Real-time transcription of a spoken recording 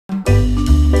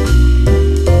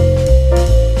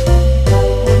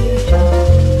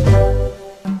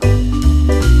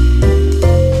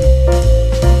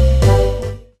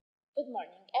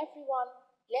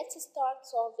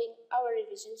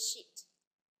revision sheet.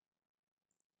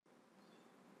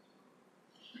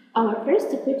 Our first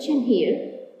question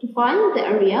here, to find the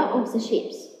area of the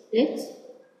shapes. Let's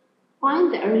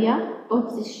find the area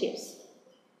of the shapes.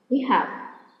 We have,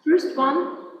 first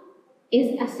one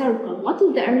is a circle. What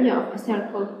is the area of a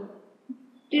circle?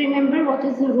 Do you remember what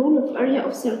is the rule of area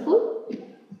of circle?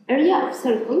 Area of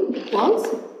circle equals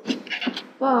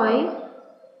pi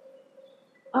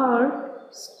r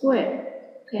square.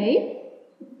 Okay?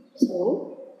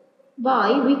 So,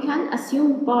 pi, we can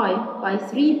assume pi by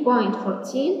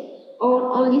 3.14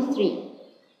 or only 3.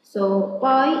 So,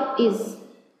 pi is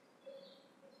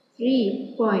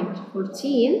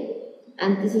 3.14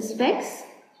 and this is fixed,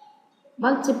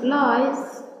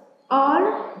 multiplies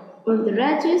r, or the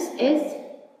radius is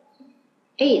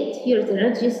 8. Here the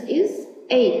radius is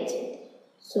 8.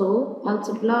 So,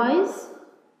 multiplies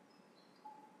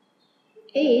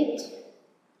 8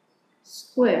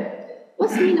 square.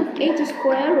 What's the mean of 8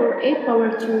 square or 8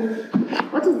 power 2?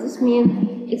 What does this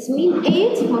mean? It means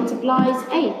 8 multiplies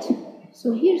 8.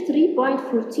 So here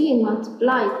 3.14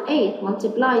 multiplies 8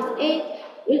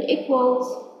 will equals,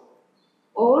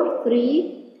 or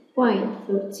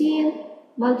 3.14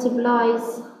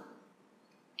 multiplies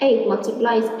 8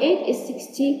 is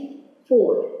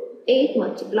 64. 8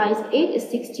 multiplies 8 is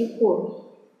 64.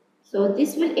 So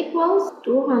this will equals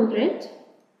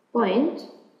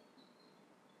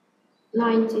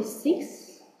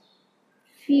 200.96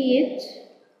 feet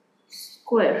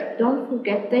square. Don't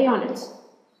forget the units.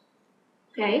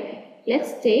 Okay,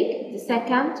 let's take the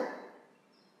second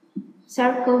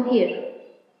circle here.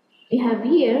 We have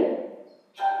here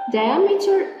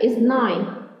diameter is 9.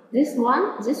 This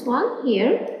one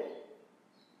here.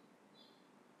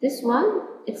 This one,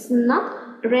 it's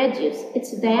not radius,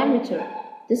 it's diameter.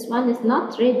 This one is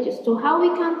not radius. So how we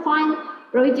can find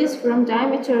radius from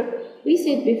diameter? We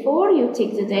said before, you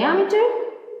take the diameter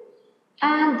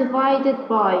and divide it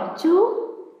by 2.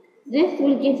 This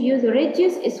will give you the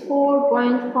radius is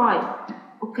 4.5.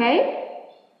 Okay?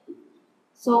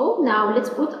 So now let's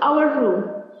put our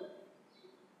rule.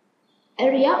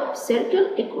 Area of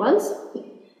circle equals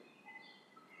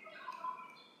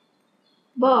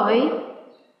by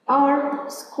r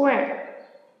square.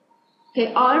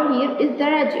 Okay, r here is the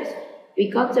radius. We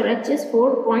got the radius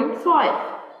 4.5.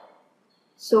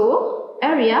 So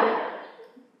area,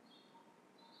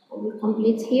 we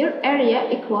complete here, area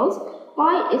equals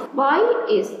pi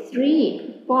is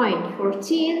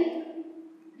 3.14.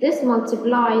 This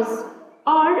multiplies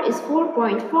r is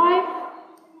 4.5.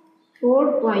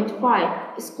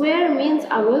 4.5 square means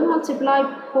I will multiply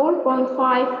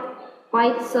 4.5 by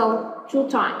itself 2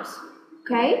 times.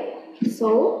 Okay,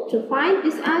 so to find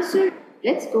this answer,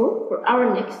 let's go for our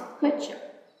next question.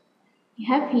 We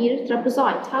have here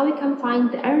trapezoid. How we can find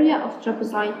the area of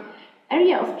trapezoid?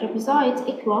 Area of trapezoid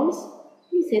equals,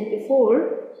 we said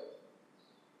before,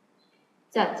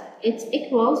 that it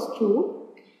equals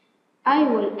to, I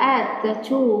will add the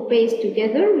 2 base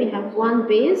together. We have 1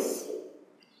 base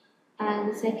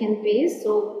and second base,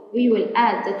 so we will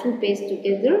add the 2 base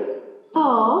together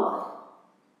of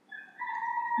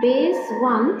base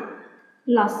 1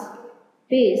 plus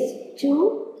base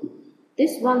 2.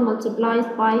 This one multiplies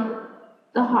by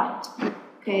the height.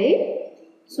 Okay,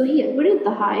 so here, where is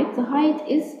the height? The height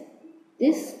is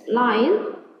this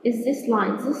line, this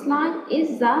line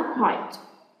is the height.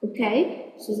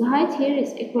 Okay, so the height here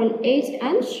is equal 8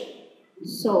 inch.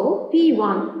 So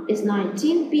P1 is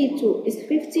 19, P2 is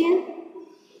 15.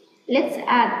 Let's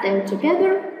add them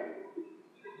together.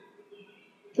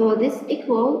 So this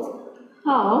equals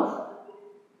half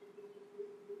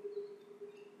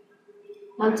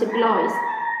multiplies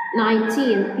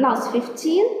 19 plus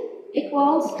 15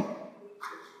 equals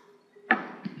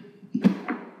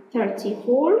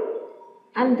 34,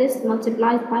 and this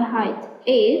multiplies by height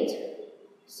 8.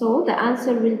 So the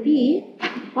answer will be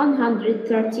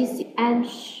 136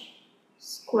 inch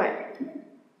square.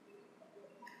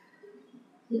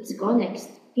 Let's go next.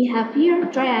 We have here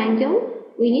triangle.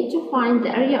 We need to find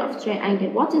the area of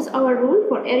triangle. What is our rule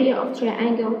for area of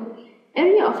triangle?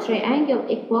 Area of triangle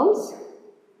equals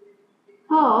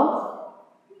half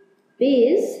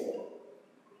base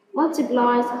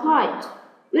multiplies height.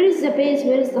 Where is the base?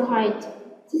 Where is the height?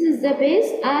 This is the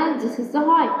base and this is the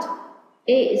height.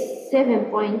 A is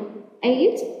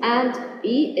 7.8 and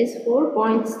B is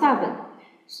 4.7.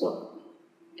 So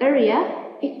area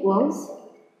equals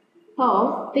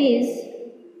half base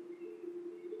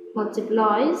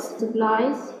multiplies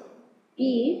B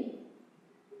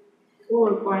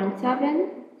 4.7,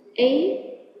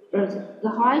 A, the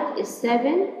height is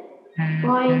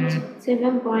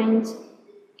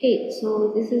 7.8,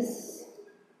 so this is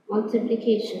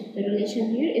multiplication. The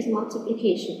relation here is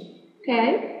multiplication.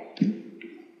 Okay?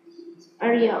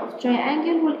 Area of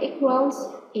triangle will equals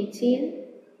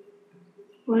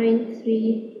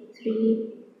 18.33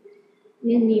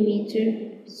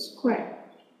 millimeter square.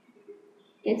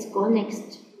 Let's go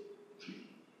next.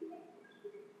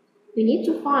 We need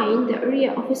to find the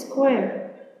area of a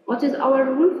square. What is our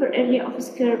rule for area of a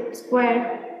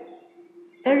square?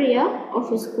 Area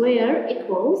of a square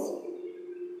equals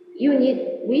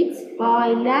unit width by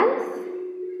length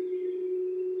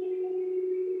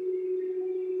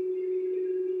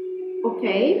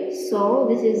Okay, so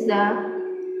this is the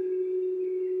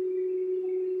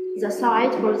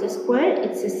side for the square.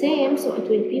 It's the same, so it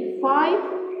will be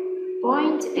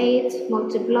 5.8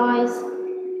 multiplies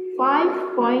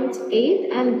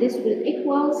 5.8, and this will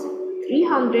equals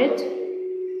 300.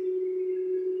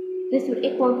 This will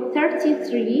equal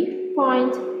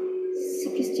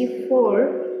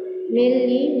 33.64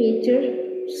 millimeter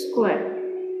square.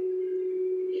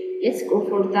 Let's go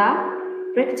for the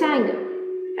rectangle.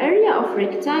 Area of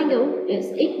rectangle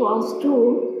is equals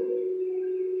to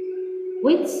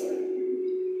width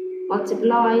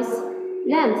multiplies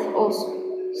length also.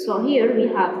 So here we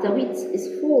have the width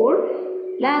is 4,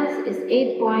 length is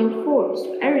 8.4.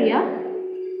 So area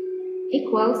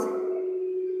equals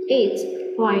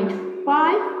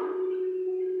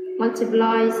 8.5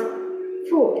 multiplies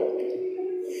 4,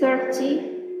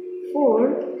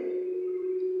 34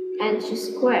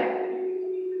 inches square.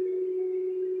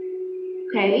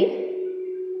 Okay,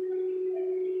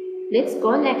 let's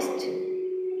go next.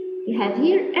 We have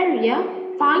here area.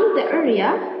 Find the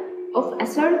area of a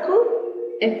circle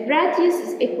if radius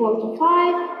is equal to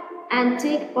 5 and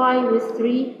take pi with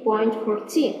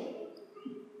 3.14.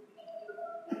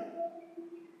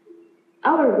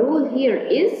 Our rule here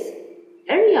is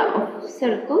area of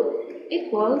circle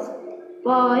equals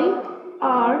pi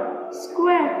r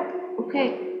square.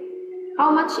 Okay,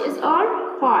 how much is r?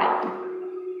 5.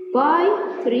 By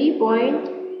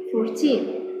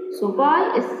 3.14. So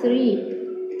pi is 3.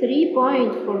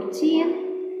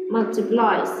 3.14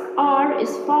 multiplies r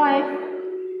is 5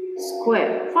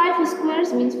 square. 5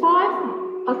 squares means 5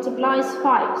 multiplies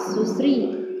 5. So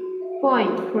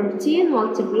 3.14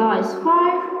 multiplies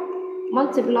 5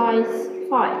 multiplies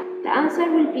 5. The answer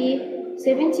will be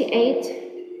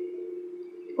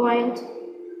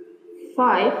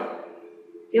 78.5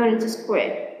 units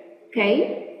square.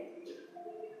 Okay?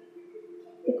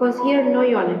 Because here no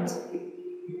unit.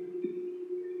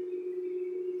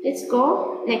 Let's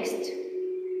go next.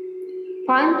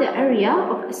 Find the area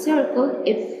of a circle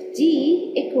if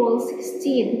d equals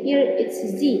 16. Here it's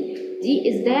d. D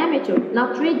is diameter,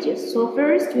 not radius. So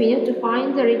first we need to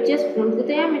find the radius from the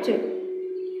diameter.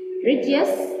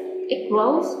 Radius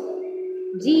equals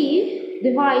d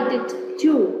divided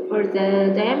 2, or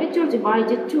the diameter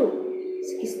divided 2.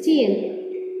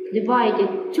 16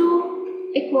 divided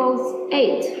 2 equals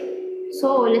 8.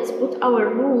 So let's put our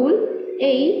rule.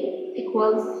 A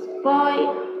equals pi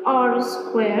r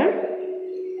square.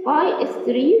 Pi is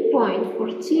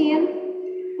 3.14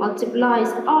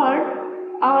 multiplies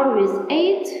r with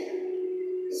 8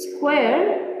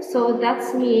 square. So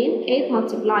that's mean 8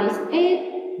 multiplies 8.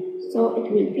 So it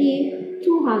will be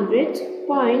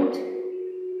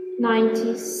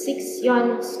 200.96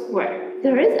 units square.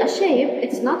 There is a shape,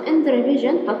 it's not in the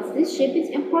revision, but this shape is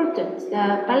important.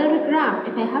 The parallelogram,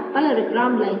 if I have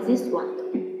parallelogram like this one.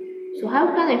 So how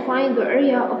can I find the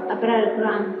area of a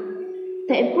parallelogram?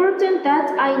 The important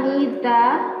that I need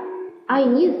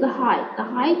the height. The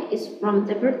height is from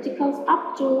the verticals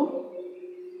up to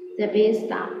the base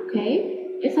down, okay?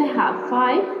 If I have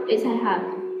height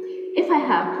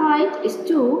is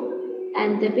 2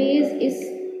 and the base is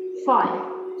 5.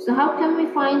 So how can we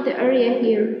find the area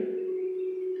here?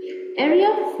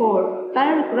 Area for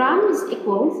parallelogram is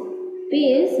equals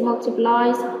base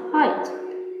multiplies height.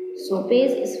 So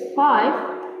base is 5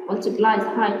 multiplies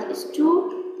height is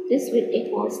 2. This will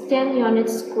equals 10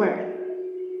 units square.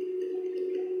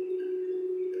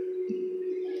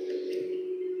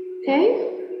 Okay?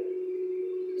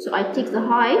 So I take the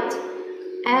height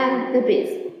and the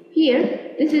base.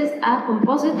 Here, this is a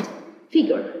composite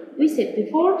figure. We said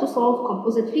before, to solve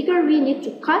composite figure, we need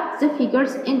to cut the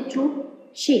figures into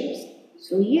shapes.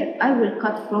 So here I will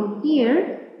cut from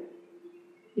here,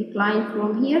 make line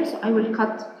from here, so I will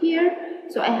cut here.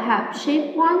 So I have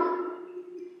shape 1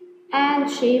 and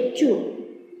shape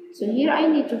 2. So here I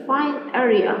need to find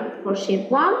area for shape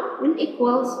 1 will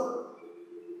equals,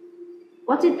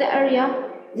 what is the area?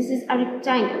 This is a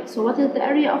rectangle. So what is the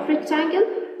area of rectangle?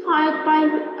 Height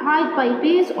by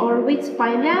base or width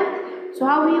by length. So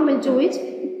how you will do it?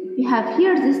 We have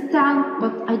here this tank,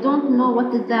 but I don't know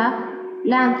what is the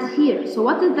length here. So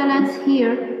what is the length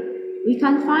here? We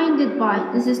can find it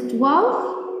by, this is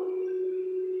 12.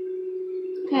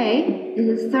 Okay,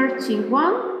 this is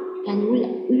 31, and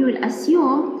we will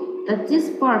assume that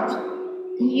this part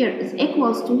here is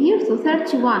equals to here, so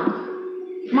 31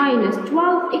 minus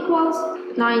 12 equals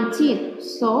 19.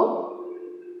 So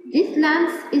this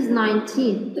length is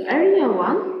 19. The area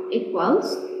 1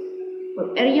 equals,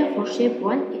 or area for shape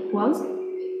 1 equals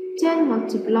 10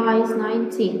 multiplies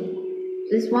 19.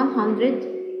 This is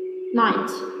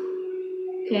 190.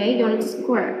 Okay, unit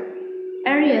square.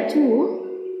 Area 2,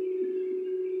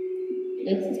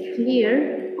 let's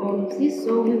clear all of this,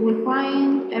 so we will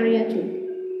find area 2.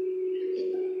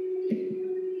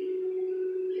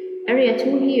 Area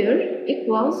 2 here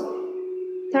equals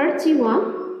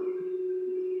 31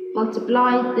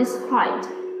 multiply this height.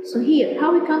 So here,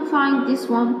 how we can find this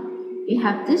one? We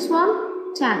have this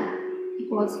one, 10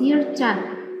 equals here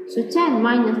 10. So 10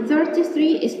 minus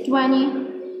 33 is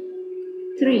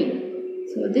 23.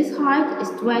 So this height is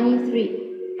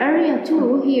 23. Area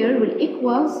 2 here will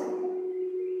equal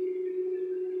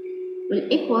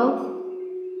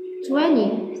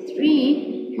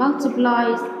 23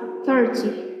 multiplies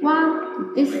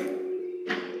 31, this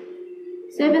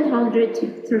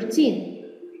 713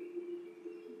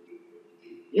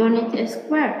 unit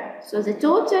square. So the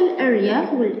total area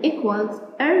will equal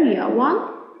area 1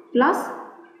 plus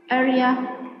area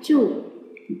 2.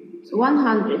 So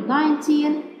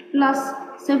 119 plus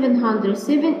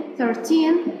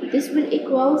 713, this will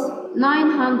equals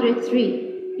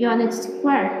 903 units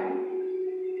square.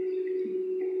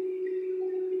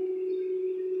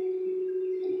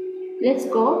 Let's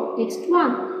go next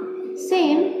one.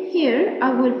 Same here, I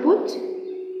will put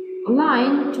a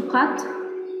line to cut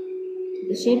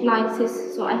the shape like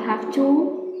this. So I have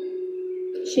two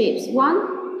shapes,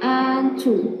 1 and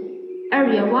 2.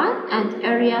 Area 1 and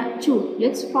area 2.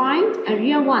 Let's find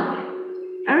area 1.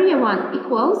 Area 1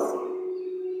 equals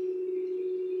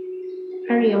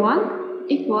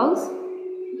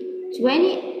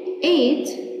 28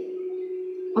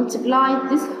 multiply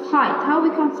this height. How we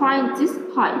can find this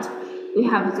height? We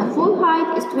have the full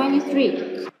height is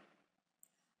 23.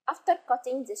 After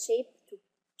cutting the shape to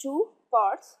two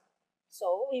parts,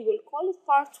 so we will call it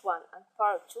part 1 and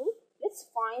part 2. Let's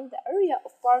find the area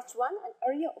of part 1 and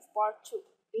area of part 2.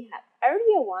 We have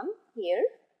area 1 here,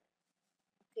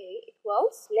 okay,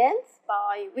 equals length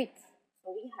by width.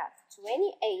 So we have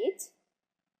 28.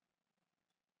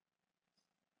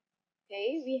 Okay,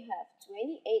 we have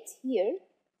 28 here,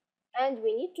 and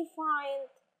we need to find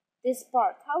this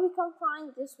part. How we can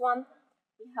find this one?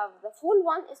 We have the full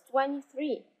one is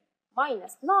 23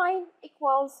 minus 9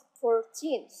 equals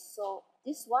 14. So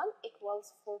this one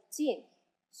equals 14.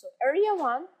 So area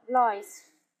 1 lies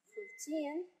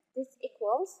 14. This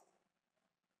equals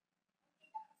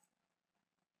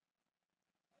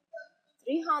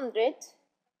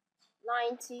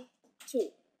 392.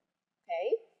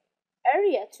 Okay.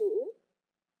 Area 2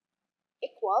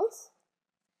 equals,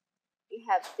 we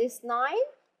have this 9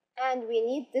 and we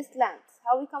need this length.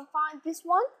 How we can find this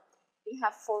one? We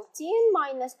have 14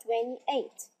 minus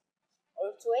 28,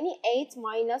 or 28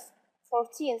 minus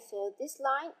 14. So this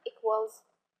line equals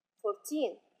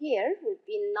 14. Here would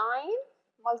be 9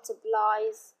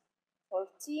 multiplies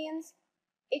 14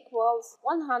 equals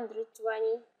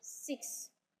 126.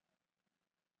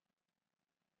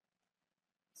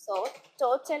 So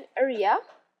total area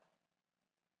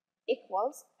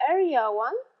equals area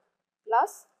 1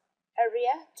 plus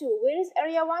area 2. Where is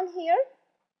area 1 here?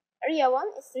 Area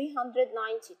 1 is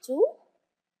 392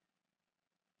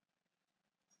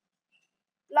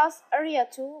 plus area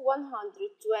 2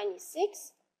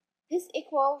 126. This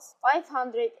equals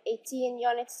 518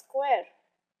 units square.